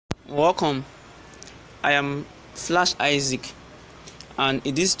Welcome, I am Flash Isaac, and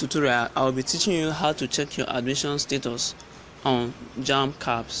in this tutorial I will be teaching you how to check your admission status on Jamb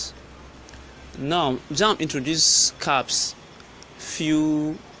Caps. Now, Jamb introduced Caps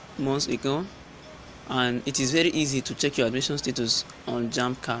few months ago, and it is very easy to check your admission status on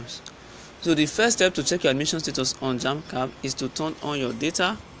Jamb Caps. So the first step to check your admission status on Jamb Cap is to turn on your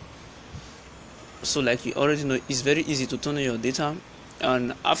data. So like you already know, it's very easy to turn on your data,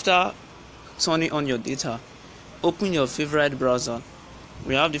 and after turning on your data, open your favorite browser.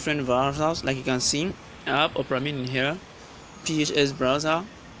 We have different browsers, like you can see. I have Opera in here, PHS browser,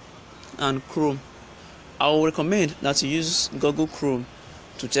 and Chrome. I will recommend that you use Google Chrome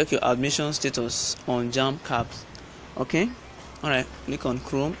to check your admission status on Jamb Caps. Okay, alright, click on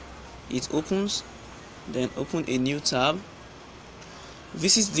Chrome, it opens, then open a new tab.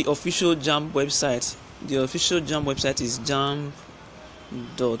 Visit the official Jamb website. The official Jamb website is jamb.org.ng.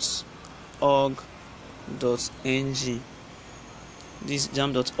 This is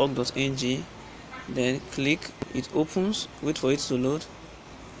jamb.org.ng. Then click, it opens, wait for it to load.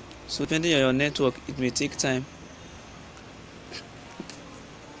 So depending on your network, it may take time.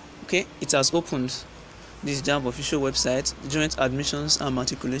 Okay, it has opened. This Jamb official website, Joint Admissions and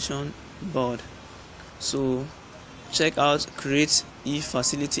Matriculation Board. So check out create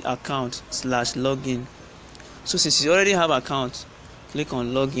e-facility account /login. So since you already have account, click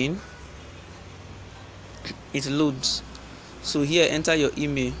on login. It loads. So here enter your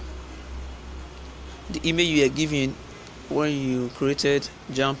email, the email you are given when you created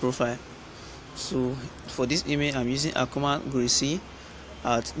Jamb profile. So for this email I'm using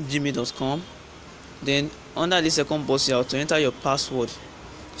akumagracie@gmail.com. Then under the second box you have to enter your password.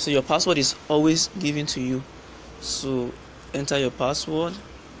 So your password is always given to you. So enter your password.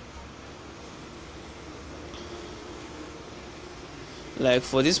 Like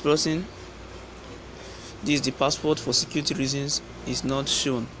for this person, this is the password. For security reasons is not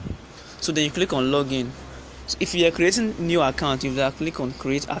shown. So then you click on login. So if you are creating new account, you will click on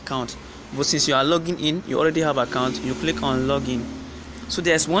create account, but since you are logging in, you already have account, you click on login. So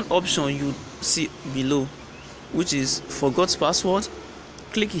there's one option you see below, which is forgot password.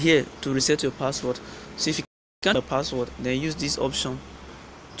 Click here to reset your password. So if you can't your password, then use this option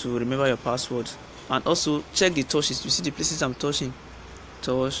to remember your password. And also check the touches. You see the places I'm touching,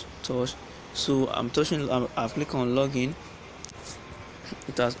 touch. So I'm touching, I've clicked on login.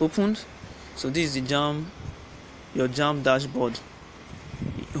 It has opened. So this is the Jamb, your Jamb dashboard,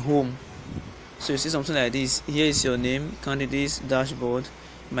 home. So you see something like this. Here is your name, candidates, dashboard,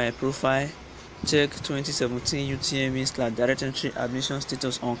 my profile, check 2017 UTME/direct entry admission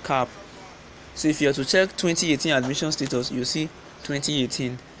status on CAP. So if you are to check 2018 admission status, you see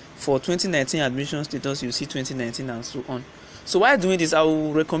 2018. For 2019 admission status, you see 2019, and so on. So while doing this, I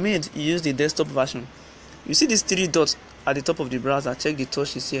will recommend you use the desktop version. You see these 3 dots at the top of the browser. Check the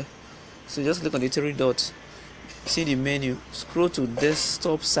touches here. So just click on the 3 dots. See the menu. Scroll to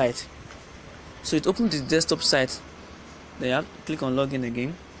desktop site. So it opens the desktop site. Then you have to click on login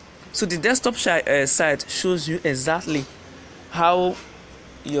again. So the desktop site shows you exactly how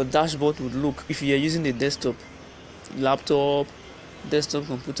your dashboard would look if you are using the desktop, laptop, desktop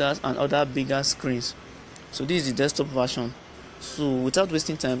computers, and other bigger screens. So this is the desktop version. So without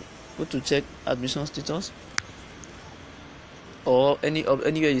wasting time, go to check admission status, or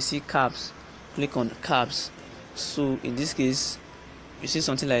anywhere you see caps, click on caps. So in this case, you see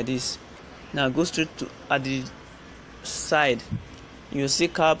something like this. Now go straight to at the side, you see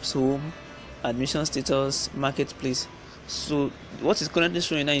caps home, admission status, marketplace. So what is currently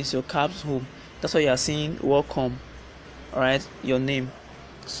showing now is your caps home. That's why you are seeing welcome, alright, your name.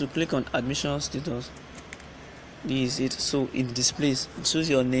 So click on admission status. This is it. So it displays, it shows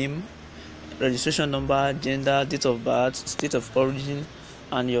your name, registration number, gender, date of birth, state of origin,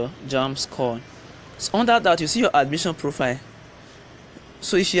 and your Jamb score. So under that you see your admission profile.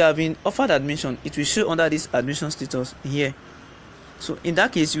 So if you have been offered admission, it will show under this admission status here. So in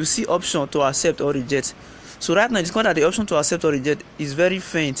that case, you see option to accept or reject. So right now it's called that the option to accept or reject is very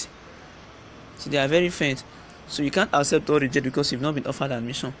faint. So they are very faint. So you can't accept or reject because you've not been offered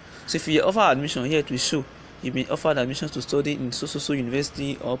admission. So if you offer admission, here it will show you've been offered admission to study in so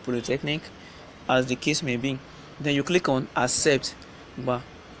university or polytechnic, as the case may be. Then you click on accept. So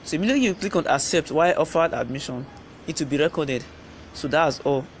immediately you click on accept while offered admission, it will be recorded. So that's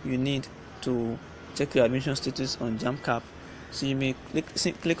all you need to check your admission status on Jamb Cap. So you may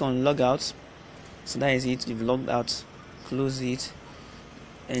click on logout. So that is it. You've logged out. Close it.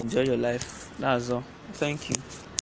 Enjoy your life. That's all. Thank you.